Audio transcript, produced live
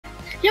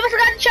You must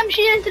have got the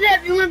championship today.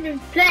 We're going to be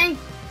playing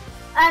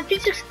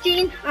FIFA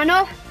 16. I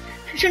know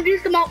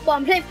champions come out, but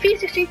I'm playing FIFA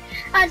 16.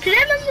 And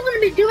today what we're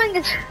going to be doing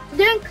is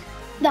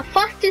the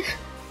fastest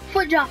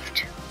FUT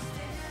draft.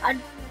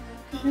 And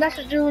that's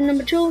what do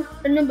number two.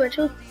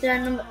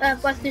 Yeah, number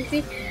fastest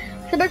feet.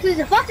 So basically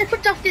the fastest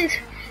FUT draft is,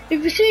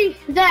 if you see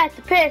there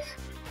the pace,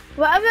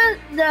 whatever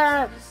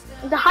the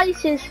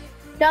highest is,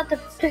 you have to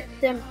pick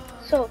them.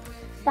 So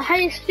the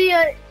highest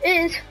here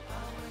is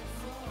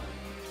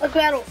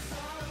Aguero.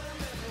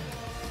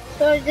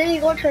 So then you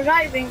go to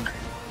right wing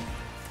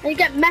and you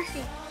get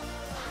Messi.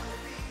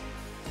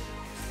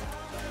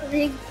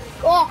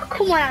 Oh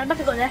come on, I'm about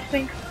to go left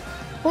wing.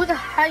 Who's the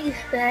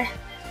highest there?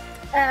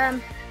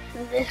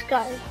 This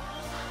guy.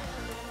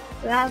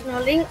 There's no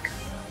link.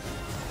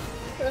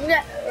 Let's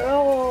get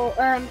what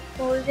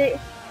was it?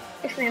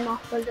 His name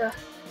off for the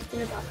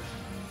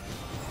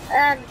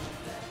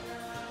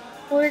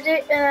what is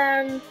it?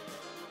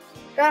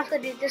 That's to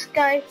be this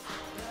guy.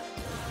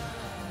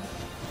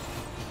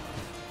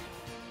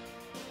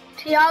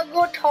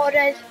 Thiago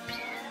Torres,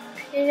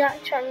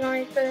 Thiago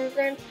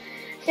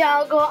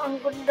and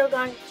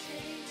Gundogan.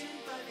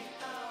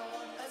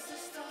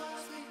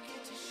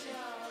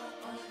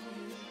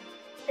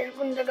 It's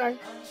Gundogan.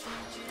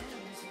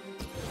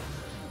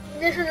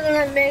 This is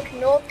gonna make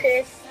no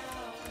pace.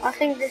 I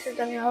think this is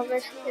Daniel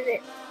Alves. Is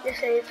it? Yes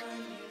it is.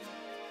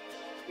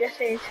 Yes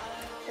it is.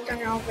 It's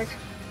Daniel Alves.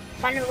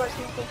 Finally got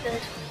some good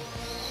players.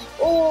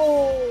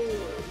 Oh,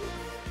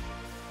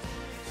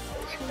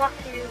 it's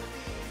Matthew.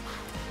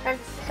 And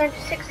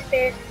 76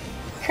 space,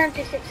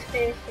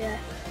 yeah.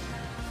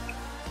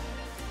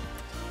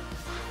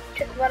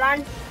 Check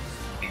Varane.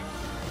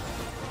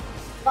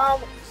 Wow.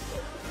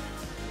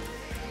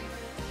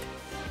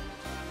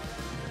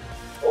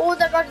 Oh,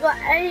 that guy's got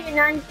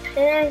 89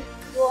 pace.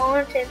 Well, I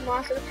want to take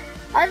Marcelo.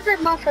 I'll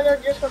take Marcelo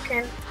just for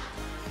Ken.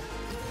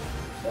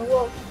 So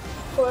we'll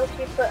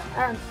goalkeeper.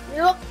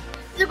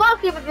 The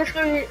goalkeeper just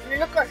going to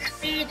look at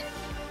speed.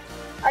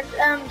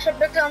 So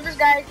based on this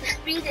guy, the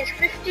speed is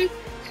 50.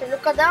 So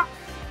look at that.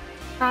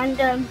 And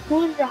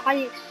who's the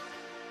highest?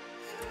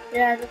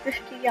 Yeah, the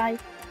 50 guy.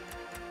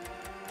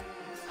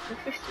 The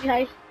 50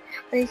 guy.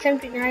 And he's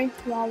 79.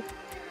 Wow.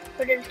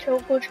 But it's so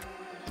good.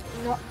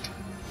 Not.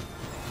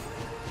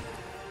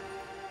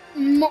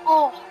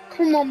 Oh,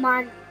 come on,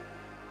 man.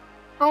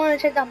 I want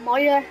to take that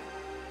Moya. I'm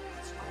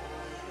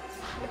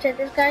going to take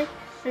this guy.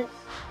 And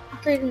I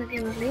thought he was going to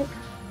give him a link.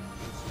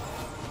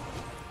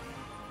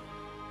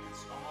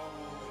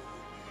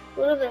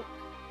 What are the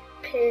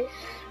pace?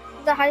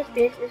 The highest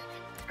pace is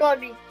gotta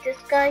be this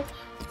guy.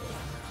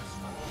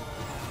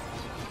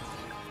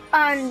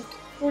 And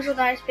who's the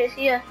highest pace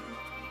here?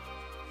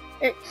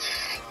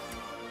 It's,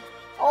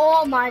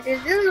 oh my god,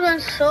 this is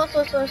going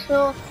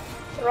so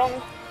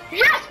wrong.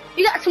 Yes!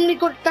 You got somebody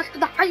good. That's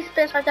the highest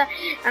pace right there.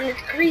 And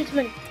it's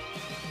Griezmann.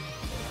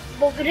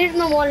 But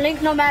Griezmann won't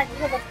link no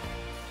matter.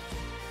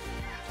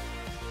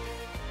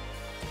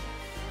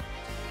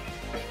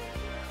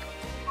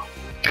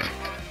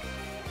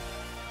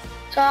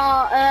 So,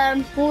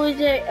 who is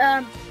it?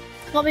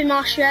 It's gonna be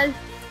Martial.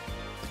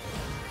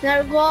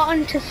 Now we go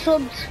on to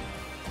subs.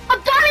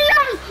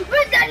 Aubameyang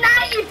with the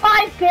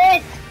 95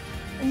 pace!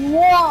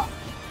 What?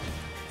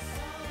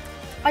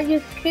 Are you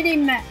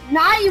kidding me?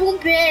 91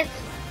 pace!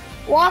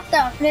 What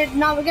the flip?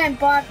 Now we're getting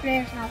bad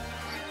players now.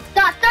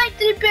 That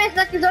 93 pace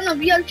like he's on a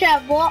wheelchair,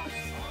 what?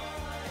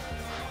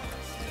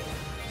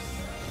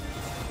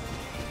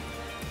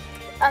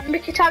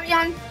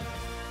 Mkhitaryan.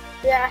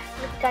 Yeah,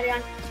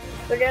 Mkhitaryan.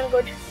 We're doing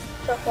good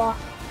so far.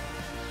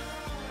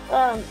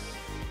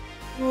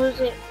 Who is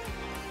it?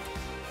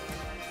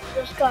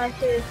 This guy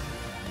too.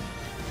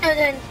 And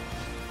then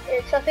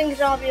it's, I think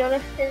it's Albion,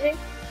 is it?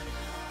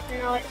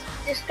 No, it's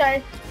this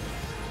guy.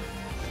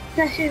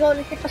 Next he's going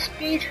to hit for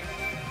speed.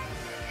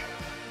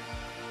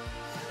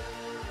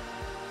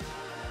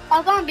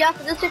 I'm gonna be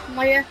after this is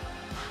Maya.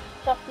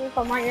 Something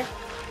for Maya.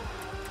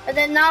 And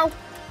then now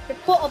we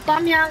put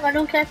Aubameyang. I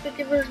don't care if we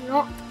give us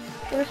not.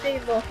 We'll see,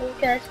 but who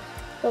cares?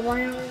 Put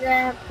Aubameyang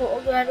there, put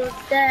Aguero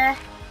there.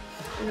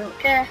 I don't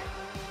care.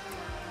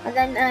 And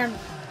then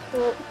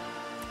put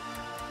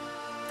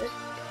this,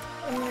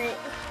 I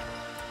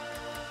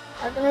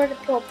don't know where to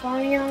put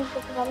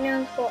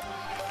Aubameyang, but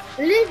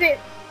leave it.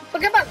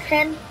 Forget about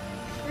Ken.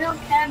 We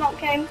don't care about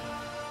Ken.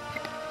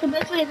 So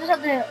basically, just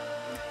have to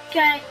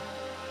get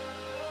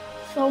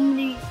so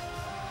many.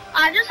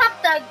 I just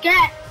have to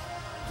get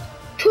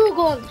 2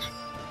 goals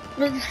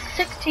with this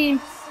 6 team,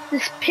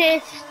 this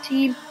pace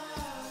team.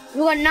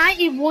 We got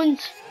 91,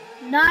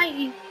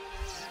 90.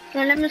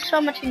 Now let me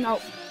sort my team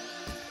out.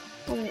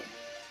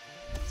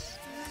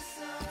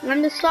 Let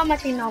me sort my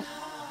team out.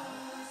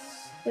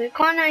 We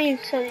can't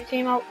even sort the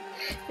team out.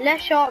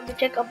 Left shot, we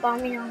take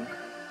Aubameyang.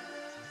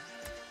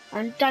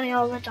 And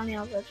Daniel Alves.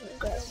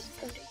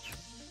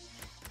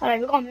 Alright,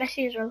 we got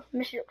Messi as well.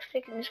 Messi looks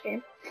sick in this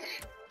game.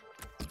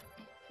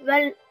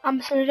 Well,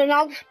 I'm saying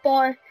Ronaldo's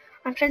ball.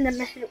 I'm saying that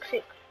Messi looks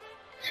sick.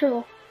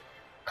 So,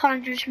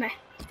 can't judge me.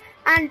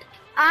 And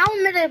I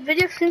haven't made a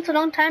video since a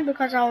long time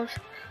because I was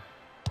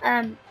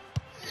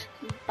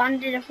just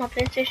banned it off my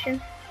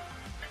PlayStation.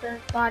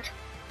 It's bad.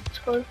 It's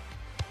cool.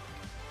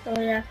 So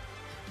yeah.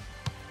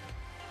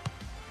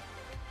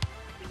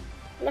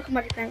 Look at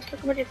my defense.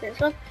 Look at my defense.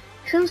 Look.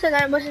 As soon as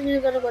I wasn't really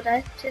gonna go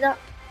there. See that?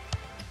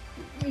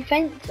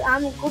 Defense.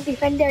 I'm a good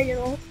defender, you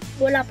know.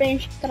 Well, I play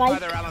strike. Hi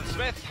there, Alan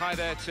Smith. Hi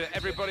there to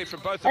everybody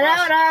from both of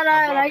Right.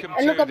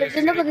 us. Look at this.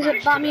 Look at this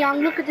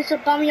Aubameyang. Look at this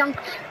Aubameyang.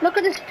 Look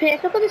at this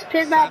pace. Look at this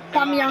pace by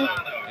Aubameyang.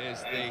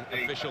 Is the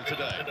official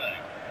today.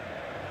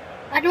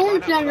 I don't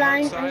want to play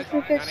online. Dani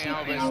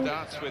Alves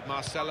starts with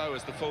Marcelo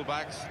as the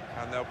fullbacks,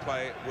 and they'll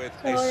play with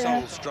a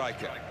sole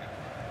striker.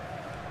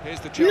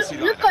 Here's the Chelsea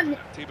lineup.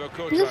 Thibaut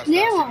Courtois starts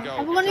in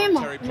goal. John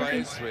Terry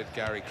plays with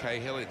Gary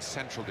Cahill in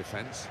central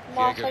defence.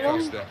 Diego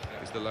Costa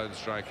is the lone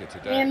striker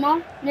today.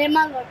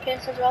 Neymar got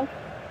pace as well.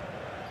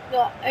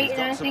 Got 8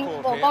 and I think.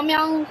 Got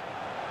Aubameyang.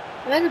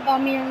 Where's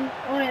Aubameyang?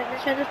 Oh yeah,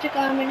 let's just stick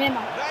on with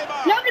Neymar.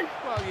 No,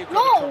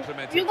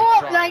 you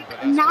got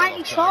like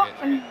 90 shots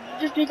and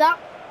just do that.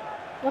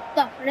 What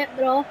the flip,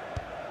 bro?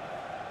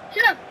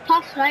 Should have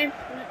passed right.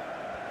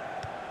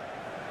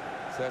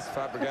 Says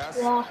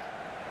Fabregas.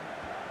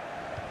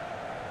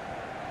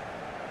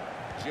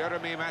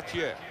 Jeremy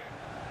Mathieu.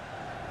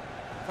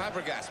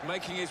 Fabregas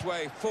making his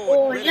way forward.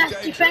 Oh, really yes,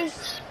 dangerous.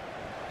 defense.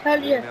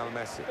 Tell you.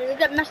 There's a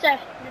good Messi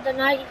with the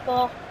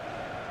 94.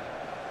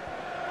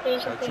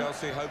 So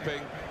Chelsea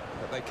hoping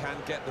that they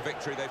can get the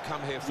victory they've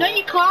come here for. No,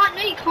 you can't.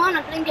 No, you can't.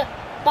 I think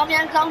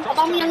Aubameyang's on.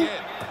 Aubameyang.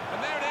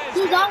 And there it is.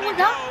 Who's that? Who's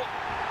that?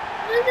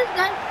 Who's this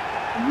guy?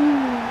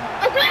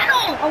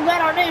 Aguero!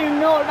 Aguero, I didn't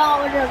know that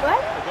was Aguero.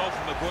 A goal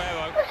from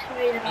Aguero.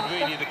 And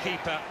really the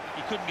keeper,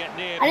 he couldn't get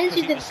near. I didn't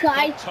see the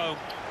guy. So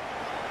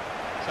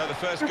the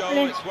first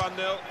goal, it's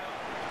 1-0.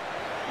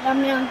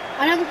 Aubameyang.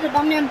 I know this is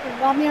Aubameyang, but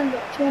Aubameyang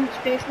got too much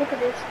space. Look at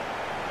this.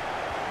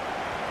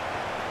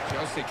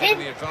 Chelsea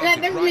given the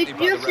advantage rightly by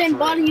the referee.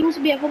 Ball, he used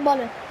to be a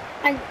footballer.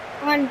 And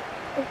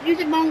if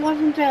Usain Bolt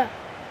wasn't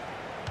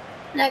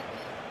like,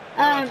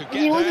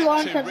 he wasn't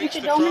going to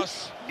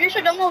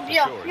Usain will be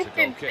a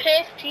flipping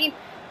pace team.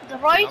 The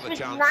right with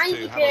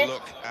 90 pace.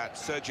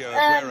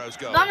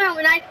 Aubameyang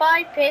with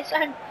 95 pace.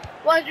 And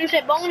what is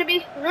Usain Bolt going to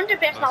be? Run to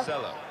pace now.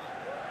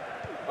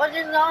 What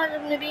is now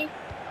going to be?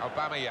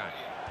 Aubameyang.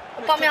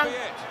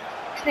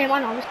 It's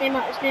Neymar now. It's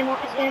Neymar.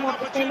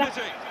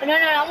 No,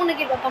 I want to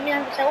give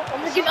Aubameyang the cell. I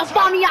want to give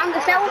Aubameyang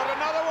the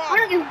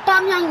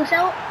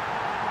cell.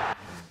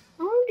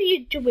 How do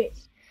you do it?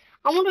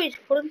 I want to do his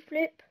front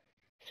flip.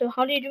 So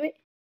how do you do it?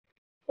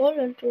 Hold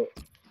on to it.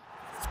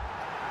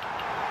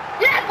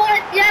 Yeah,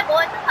 boys.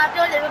 I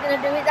told you we're going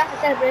to do it. That's a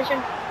celebration.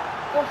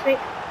 Go for it.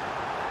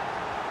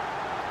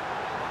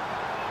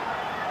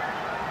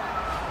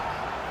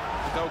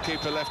 The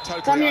goalkeeper left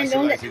totally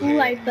isolated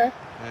here.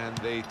 And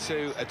the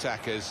two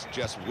attackers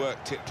just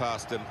worked it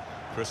past them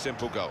for a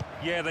simple goal.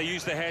 Yeah, they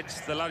used their heads.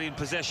 The lad in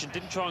possession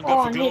didn't try and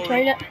go for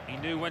glory. He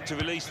knew when to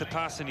release the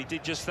pass, and he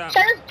did just that.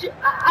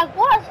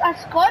 I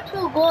scored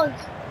 2 goals.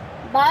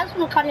 Bars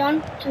will carry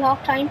on till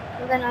half time,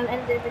 and then I'll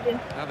end the video.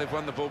 Now they've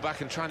won the ball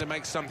back and trying to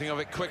make something of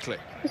it quickly.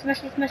 It's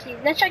Messi.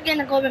 Let's try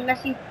getting a goal with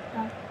Messi.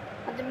 No.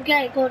 I didn't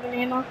get a goal with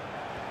Neymar.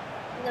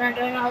 And then I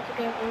don't know how to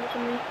get a goal with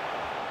me.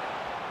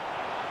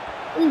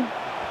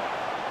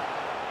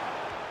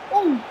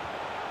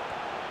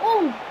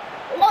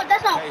 Oh,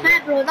 that's not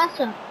fair, bro.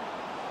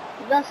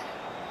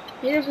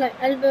 He just like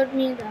elbowed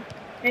me there,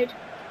 right?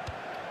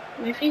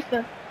 My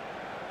FIFA.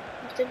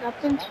 Nothing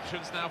happened.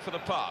 Options now for the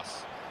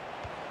pass.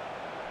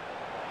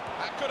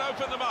 That could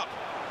open them up.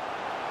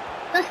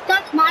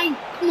 That's mine.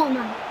 Come on,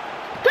 man.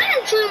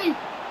 Penalty!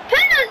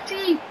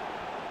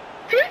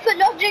 FIFA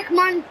logic,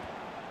 man.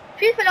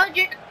 FIFA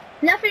logic.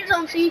 Referees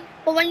don't see,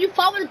 but when you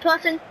foul the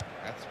person,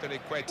 that's been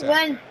equated.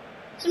 When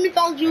somebody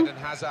fouls you,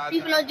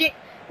 FIFA logic.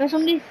 When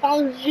somebody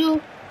fouls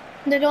you,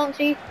 they don't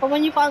see, but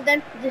when you foul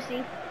them, they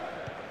see.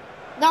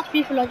 That's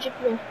FIFA logic,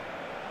 bro.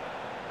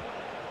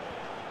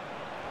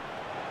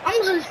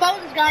 I'm just foul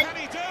this guy.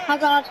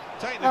 Hazard.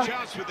 Take the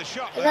chance with the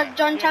shot. Is that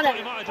John Taylor?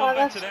 How's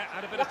that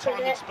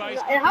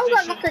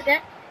look at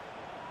it?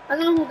 I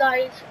don't know who that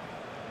is.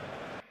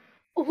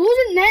 Who's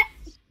in net?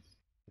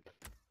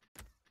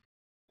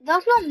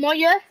 That's not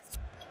Moya.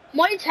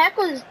 Moya's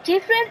tackle is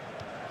different.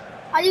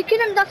 Are you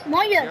kidding? That's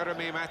Moya.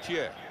 Jeremy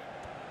Mathieu.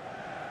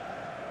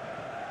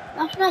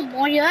 That's not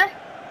Moya.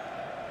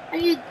 Are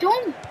you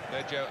dumb?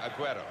 Sergio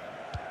Aguero.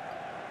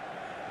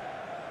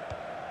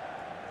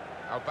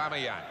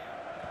 Aubameyang.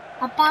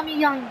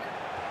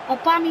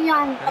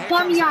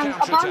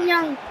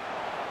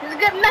 There's a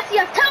good Messi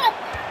on top.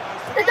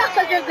 Is that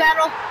Sergio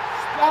Aguero?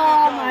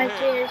 Oh my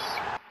days.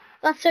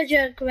 That's Sergio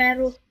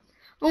Aguero.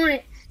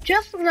 Alright,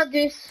 just look at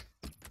this.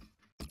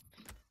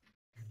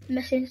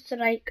 Messi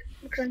strike.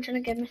 Because I'm trying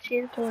to get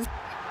Messi the goal. 2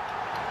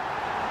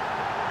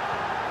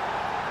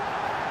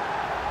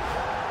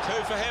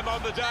 for him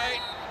on the day.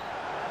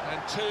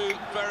 And 2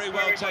 very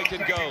well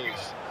taken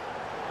goals.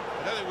 I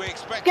don't think we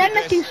expected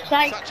this,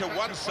 such a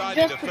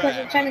one-sided affair. Just because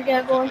I'm trying to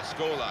get a goal.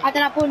 And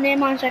then I put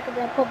Neymar on second,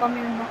 then I put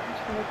Aubameyang back and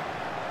scored.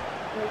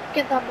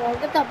 Get that ball,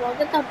 get that ball,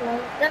 get that ball,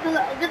 get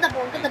that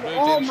ball, get the ball.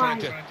 Oh my!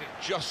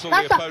 That's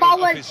a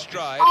foul.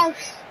 Oh,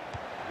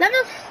 let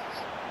us.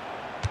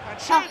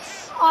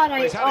 All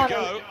right, all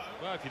right.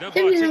 Well, if you don't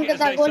buy a ticket, as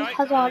they say,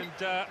 and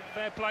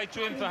fair play to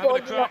him for having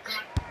a crack.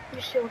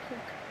 Just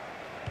joking.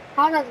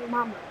 How does the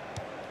mama?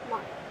 Come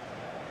on.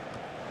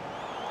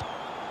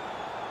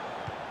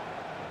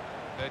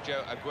 Sergio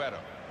Aguero.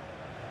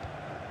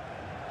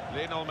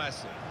 Lionel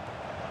Messi.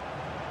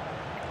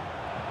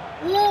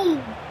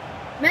 Ooh,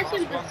 Messi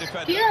with the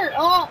skill.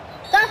 Oh,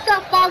 that's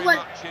a foul.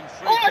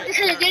 Oh, this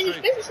is a dangerous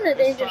place. This is a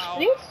dangerous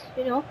place.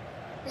 You know,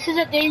 this is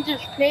a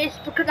dangerous place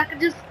because I could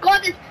just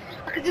got this.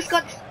 I could just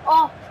got this.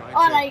 Oh,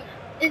 all right.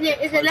 Is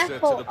it left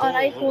foot or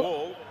right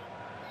foot?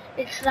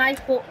 It's right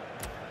foot.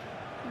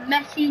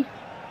 Messi.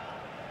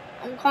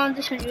 I'm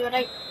conditioning you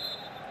right.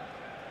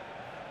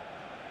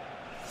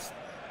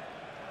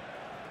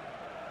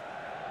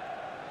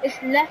 It's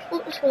left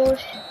foot so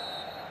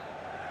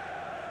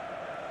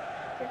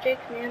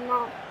protect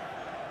Neymar.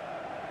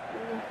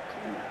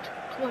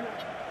 Come on,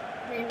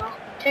 Neymar.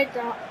 Take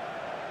that.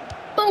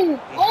 Boom!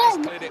 Oh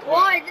my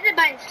god, it did it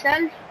by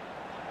itself.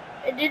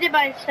 It did it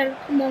by itself.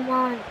 Come on,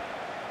 man.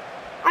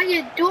 Are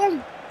you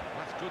dumb?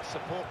 That's good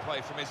support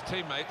play from his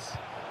teammates.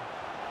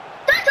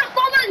 That's a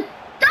foul!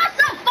 That's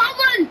a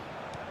foul!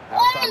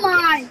 Oh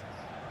my!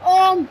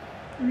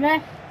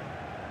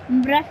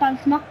 Ref, I'll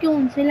smack you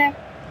and select.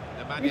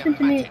 Listen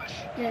to me.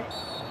 Yeah.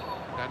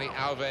 Dani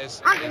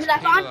Alves I'm is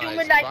doing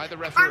life. by the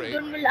referee. I'm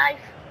doing my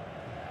life.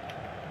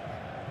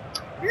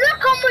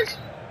 Look how much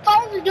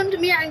fouls are done to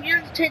me and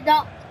you'll take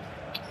that.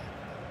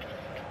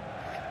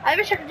 I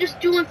wish I could just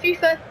do on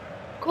FIFA,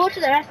 go to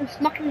the ref and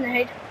smack him in the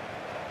head.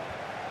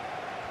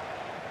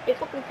 It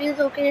fucking feels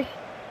okay.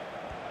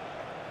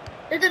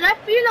 Does the ref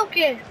feel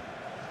okay?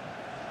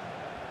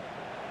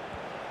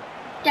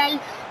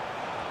 Guys.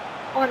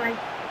 Alright.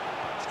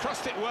 He's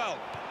crossed it well.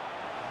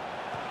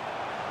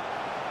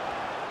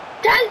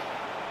 Done!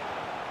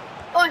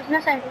 Oh, it's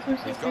Messi. It's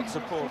Messi. He's got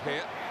support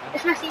here.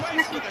 It's Messi. It's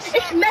Messi.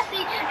 It's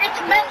Messi. It's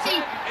Messi.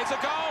 It's a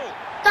goal.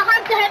 The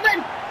hand to heaven.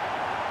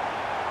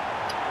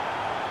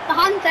 The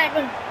hand to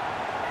heaven.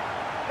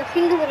 The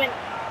fingers are in.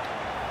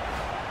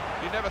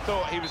 You never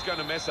thought he was going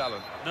to miss,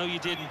 Alan. No, you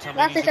didn't. I mean,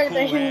 that's the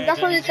celebration. That's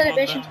what the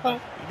celebration's for.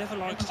 He never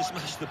likes to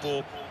smash the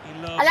ball. He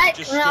loves to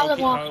just stroke it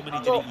home, and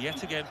he did it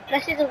yet again.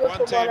 Messi's a good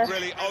footballer. One team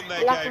really on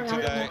their game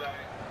today.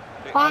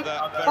 The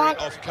other very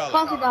off colour.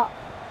 Can't see that.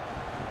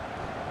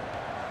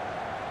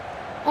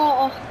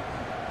 Oh,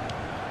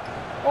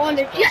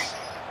 yes!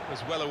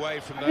 Was well away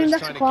from those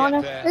trying to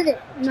get there. Is it?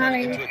 Turn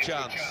it into a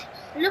chance.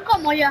 Look at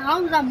Moya.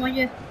 How's that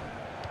Moya?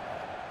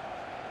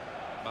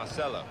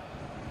 Marcelo.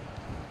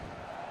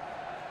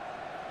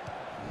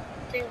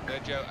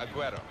 Sergio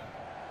Aguero.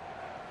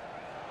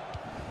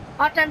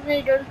 Hard time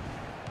to do.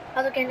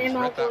 How to get him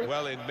out. That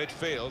well in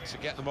midfield to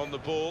get them on the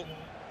ball.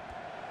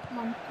 Come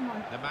on.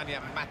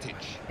 Nemanja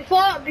Matic.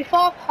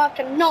 Before half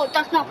time. No,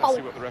 that's not foul. Let's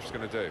see what the ref's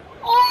going to do.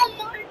 Oh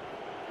my.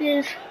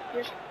 Yes.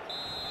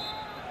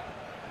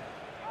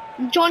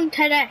 John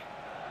Terry.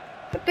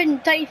 Flipping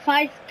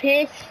 35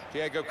 pace.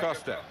 Diego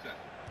Costa.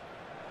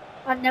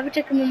 I'd never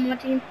take him on my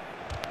team.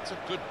 It's a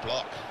good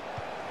block.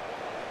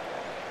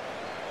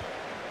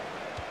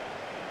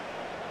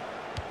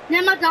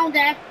 Neymar down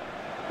there.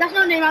 That's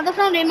not Neymar.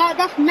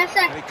 That's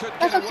Messi.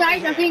 That's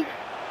offside, I think.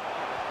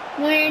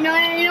 No.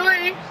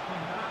 Neymar!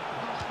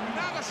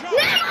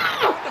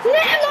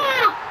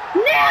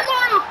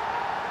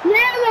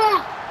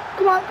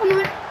 Come on.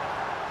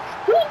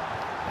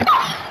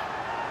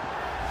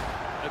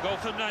 A goal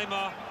from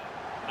Neymar.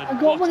 And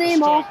a goal from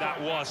Neymar.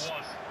 That was.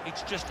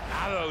 It's just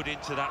arrowed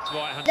into that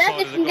right-hand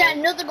side of the goal. Let's get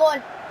another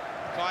goal.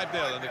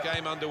 5-0 and the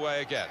game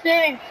underway again.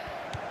 Safe.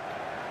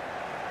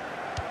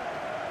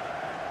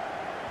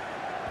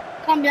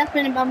 Can't be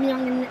asking about me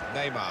young in it.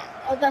 Neymar.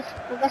 Oh, that's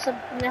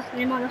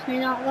Neymar.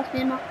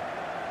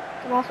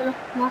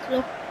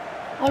 Marcelo.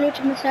 Oh, look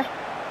at Messi.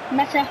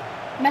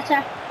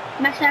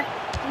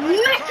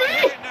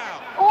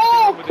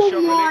 Oh,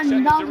 come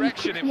on. That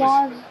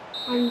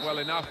was well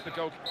enough. The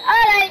goal.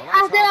 Alright,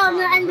 I said I'm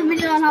going to end the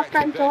video on half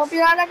time, so hope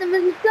you all like the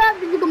video, subscribe,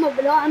 become a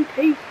below, and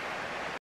peace.